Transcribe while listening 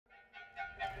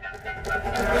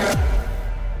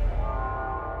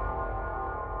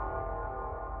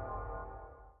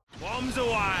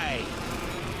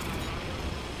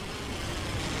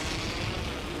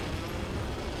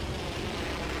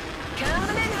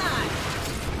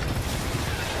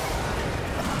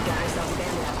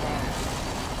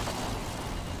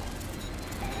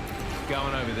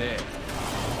Going over there.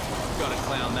 Gotta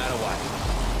clown that away.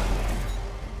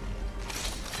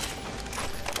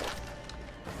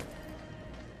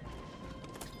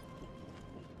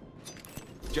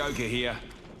 Joker here.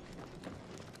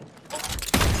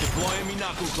 Deploying me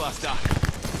knuckle cluster.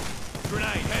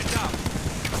 Grenade, heads up.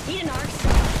 Need an arc.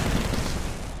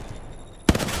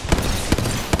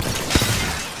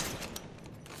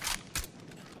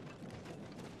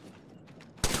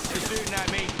 They're shooting at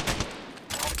me.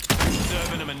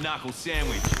 Serving them a knuckle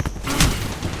sandwich.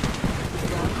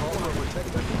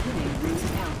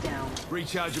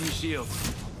 Recharging my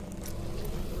shields.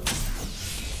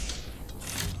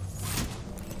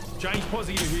 Change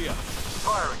positive here.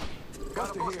 Firing.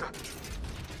 Got to here.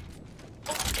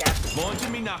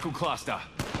 Launching me knuckle cluster.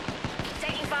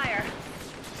 Taking fire.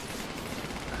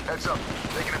 Heads up.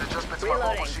 Making an adjustment to my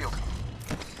mobile shield.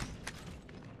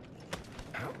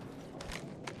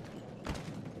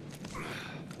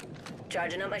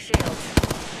 Charging up my shield.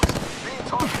 Being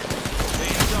targeted.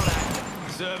 Being shot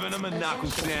at. Serving them a knuckle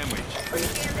sandwich.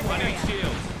 Running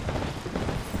shields.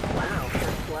 Wow,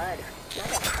 first blood. Now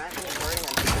that cracking and burning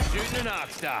on top. Shooting an arc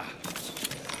star.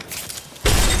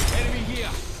 Enemy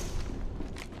here.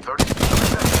 30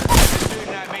 seconds.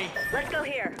 Shooting at me. Let's go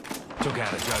here. Took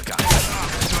out a Joker.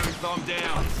 Thumb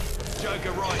down.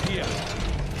 Joker right here.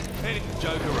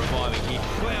 Joker reviving here.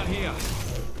 Clown here.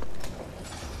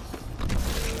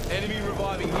 Enemy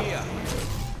reviving here.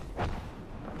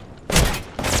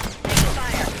 Taking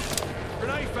fire.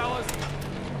 Grenade, fellas.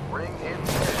 Ring in.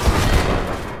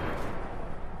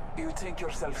 You think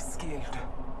yourself skilled.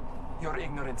 Your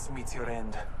ignorance meets your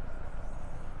end.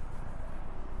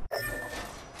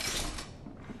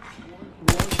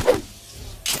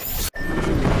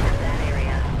 That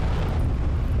area.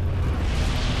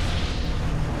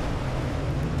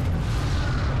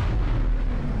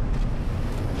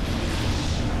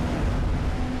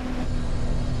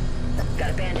 Got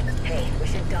a bandit. Hey, we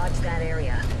should dodge that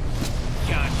area.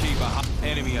 Can't keep a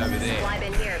enemy over there. Supply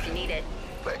bin here if you need it.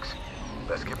 Thanks.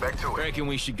 Let's get back to it. Reckon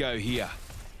we should go here.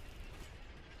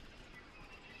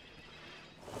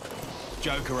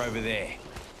 Joker over there.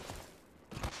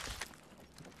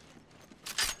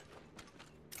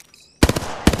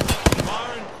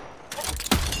 Firing.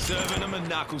 Serving them a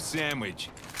knuckle sandwich.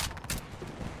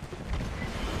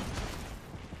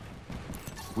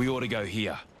 We ought to go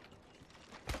here.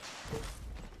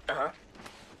 Uh-huh.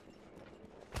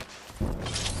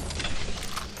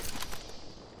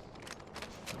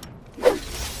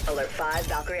 Alert 5,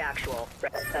 Valkyrie actual.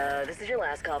 This is your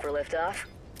last call for liftoff.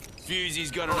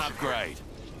 Fusey's got an upgrade.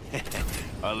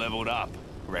 I leveled up.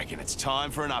 Reckon it's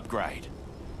time for an upgrade.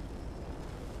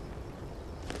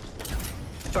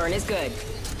 Burn is good.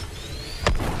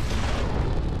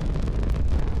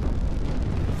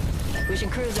 We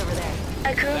should cruise over there.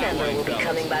 A crew member will be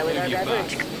coming by with our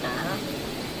beverage. Uh-huh.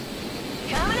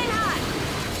 Coming in hot!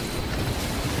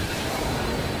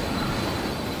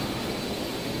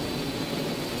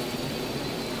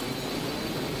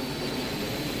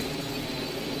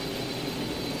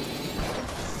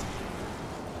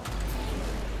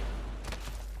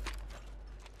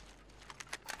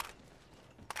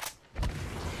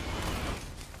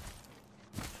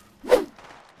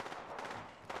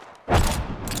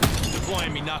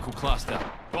 Deploying me knuckle cluster.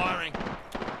 Firing.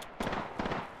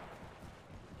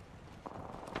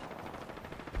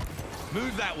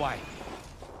 Move that way.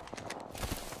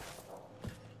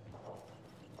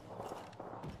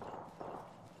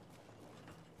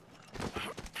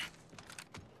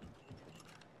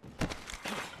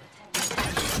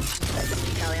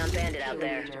 Tally on bandit out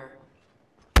there.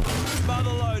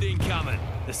 Mother load incoming.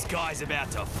 The sky's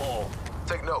about to fall.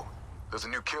 Take note. There's a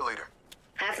new kill leader.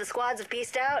 Half the squads have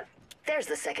pieced out. There's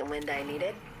the second wind I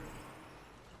needed.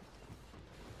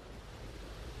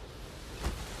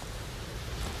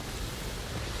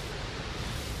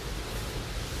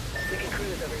 We can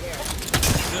cruise over here.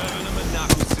 Serving them a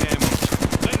knuckle sandwich.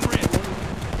 Let rip.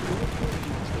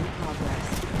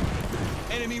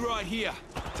 Enemy right here.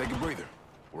 Take a breather.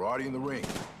 We're already in the ring.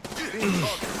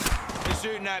 They're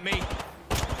shooting at me.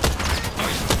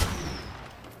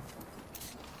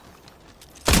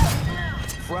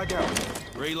 Frag out.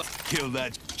 Reload. Kill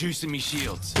that. Juicing me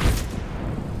shields.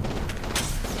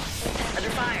 Under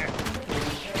fire.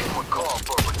 Give a call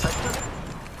for a protector.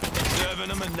 Serving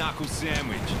them a knuckle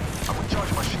sandwich. I'm gonna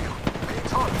charge my shield. Being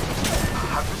targeted.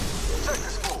 Have to protect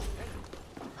this fool.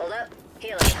 Hold up.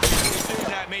 Healing. They're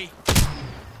shooting at me.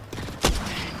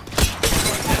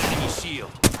 Protecting your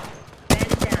shield.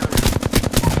 Bandit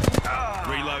down.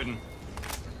 Reloading.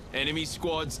 Enemy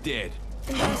squad's dead.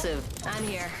 Impressive. I'm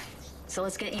here. So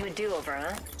let's get you a do-over,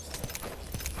 huh?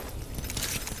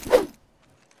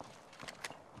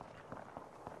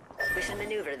 to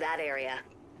maneuver that area.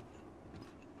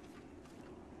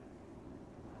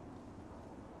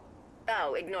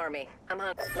 Oh, ignore me. I'm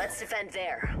hungry. Let's defend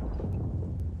there.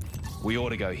 We ought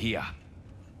to go here.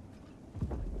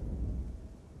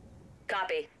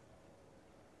 Copy.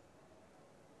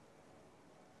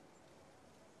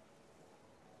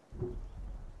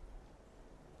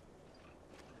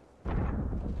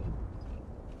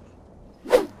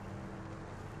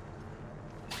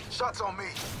 Shots on me.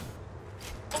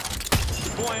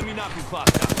 Deploying me knuckle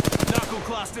cluster. Knuckle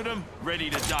clustered them, ready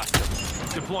to dust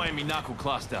them. Deploying me knuckle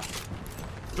cluster.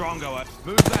 Strongo,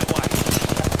 move that way.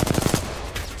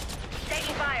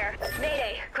 Taking fire.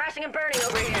 Mayday. Crashing and burning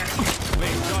over here.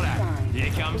 Being shot at.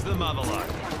 Here comes the motherlode.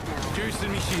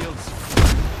 Juicing me shields.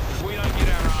 If we don't get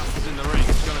our asses in the ring,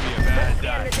 it's gonna be a bad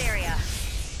Scan day. this area.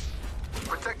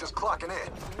 Protectors clocking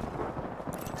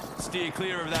in. Steer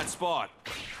clear of that spot.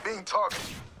 Being targeted.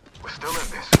 We're still in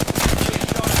this. Being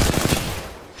shot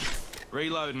at.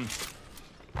 Reloading.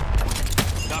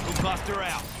 Knuckle cluster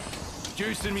out.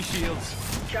 Juicing me shields.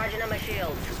 Charging on my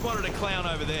shield. Spotted a clown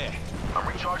over there. I'm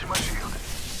recharging my shield.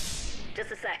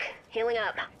 Just a sec. Healing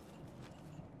up.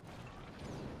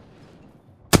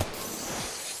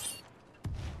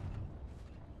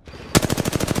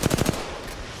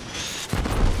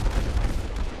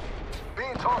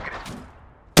 Being targeted.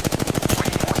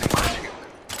 Reinforcing my shield.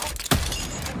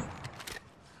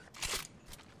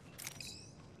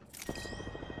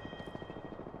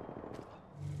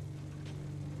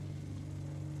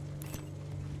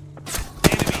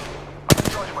 Enemy. I'm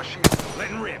recharging my shield.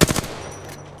 Letting rip.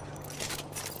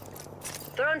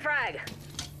 Throwing frag.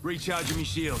 Recharging me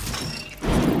shield.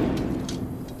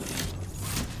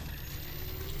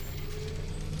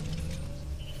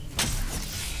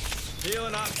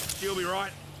 Healing up. She'll be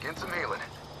right. Getting some healing.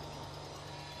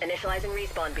 Initializing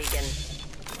respawn beacon.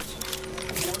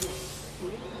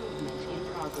 Movement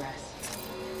in progress.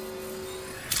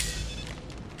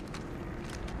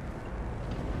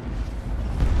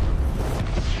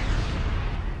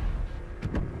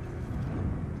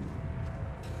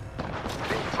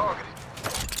 Being targeted.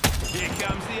 Here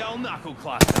comes the old knuckle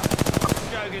cluster.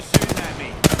 Joker's shooting at me.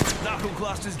 Knuckle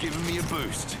cluster's giving me a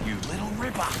boost. You little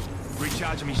ripper.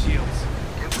 Recharging me shields.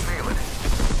 Getting some healing.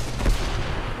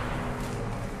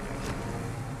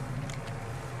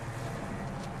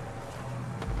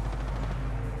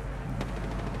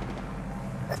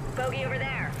 Bogey over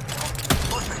there.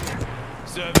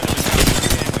 Serving him a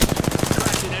sandwich.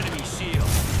 Cracking enemy shield.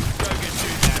 Joker's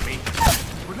shooting at me.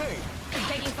 Grenade.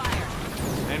 Taking fire.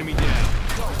 Enemy down.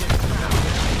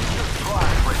 Fly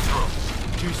right through.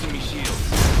 Juicing me shields.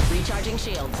 Recharging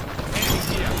shields. Enemy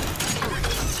here.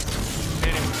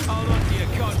 Enemy. Hold on to your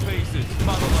cod pieces.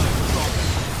 Motherload.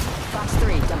 Fox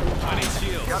 3, jumping the I need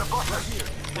shields. Got a buff right here.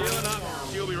 Healing up.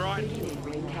 She'll be right. Beginning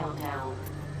ring countdown.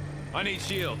 I need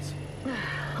shields.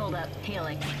 Hold up.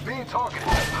 Healing. Being targeted.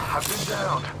 I've been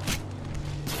down.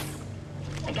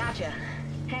 I gotcha.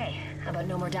 Hey, how about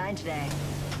no more dying today?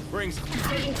 Rings.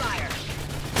 Taking fire.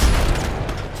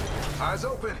 Eyes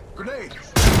open. Grenade.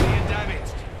 Being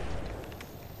damaged.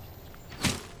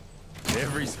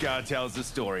 Every scar tells a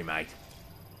story, mate.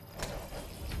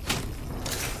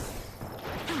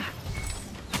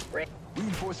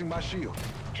 Reinforcing my shield.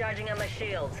 Charging on my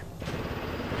shield.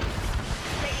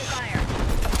 Taking fire.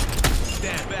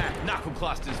 Stand back. Knuckle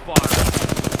clusters firing.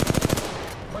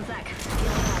 One sec. Healing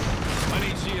up. I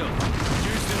need shield.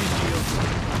 Juicing me shield.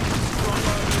 Strong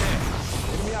over there.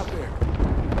 Enemy out there.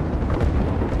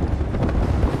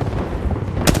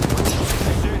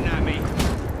 They're shooting at me.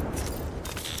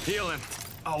 Healing.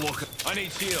 Oh, look. I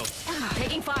need shields.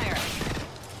 Taking fire.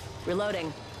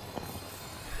 Reloading.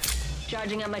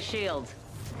 Charging on my shield.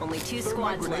 Only 2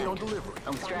 squads grenade on left. delivery.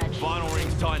 Home stretch. Final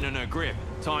ring's tightening her grip.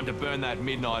 Time to burn that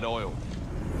midnight oil.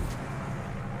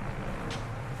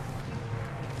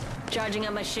 Charging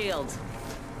on my shield.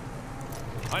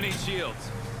 I need shields.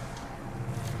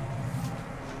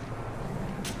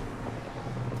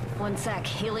 One sec.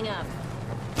 Healing up.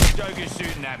 Joker's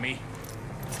shooting at me.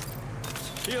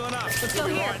 Healing up. Let's You'll go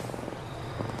be here. right.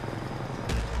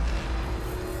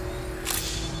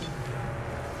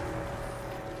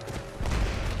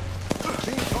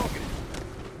 Being targeted.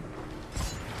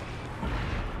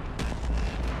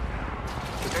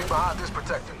 Stay behind this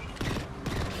protector.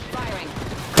 Firing.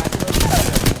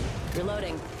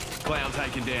 Reloading. Clown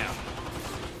taken down.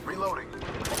 Reloading.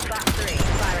 Fox 3.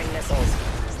 Firing missiles.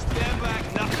 Stand back.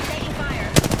 Knuckle. Taking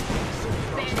fire.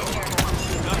 Bandit here.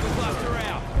 Knuckle cluster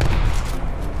out.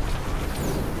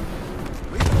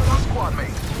 Leaving with our squad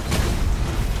mate.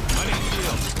 I need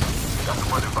shields. Got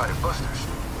some uninvited busters.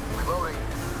 Reloading.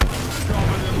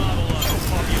 Dropping the mother load.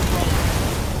 Podium rolling.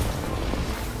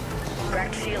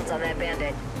 on that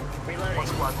bandit. Reloading. One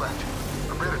squad left.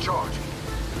 Prepare to charge.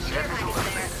 Care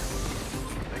package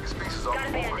there. Biggest pieces off Got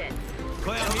a the board. bandit.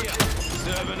 Clown here.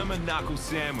 Serving them a knuckle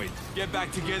sandwich. Get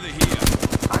back together here.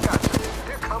 I got you.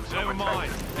 Here comes your Never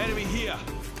mind. protector. Enemy here.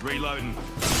 Reloading.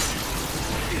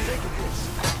 Taking hits.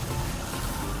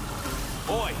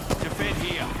 Oi, defend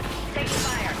here. Taking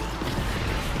fire.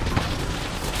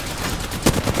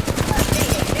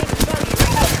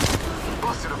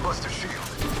 Busted a buster shield.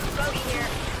 Bogey here.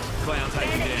 Clown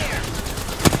taken Bandit down. here.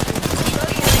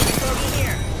 Bogey here. Bogey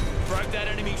here. Broke that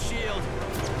enemy shield.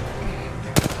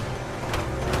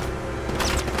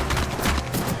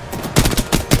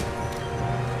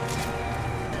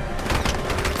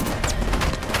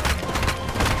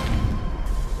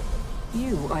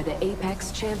 You are the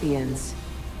Apex Champions.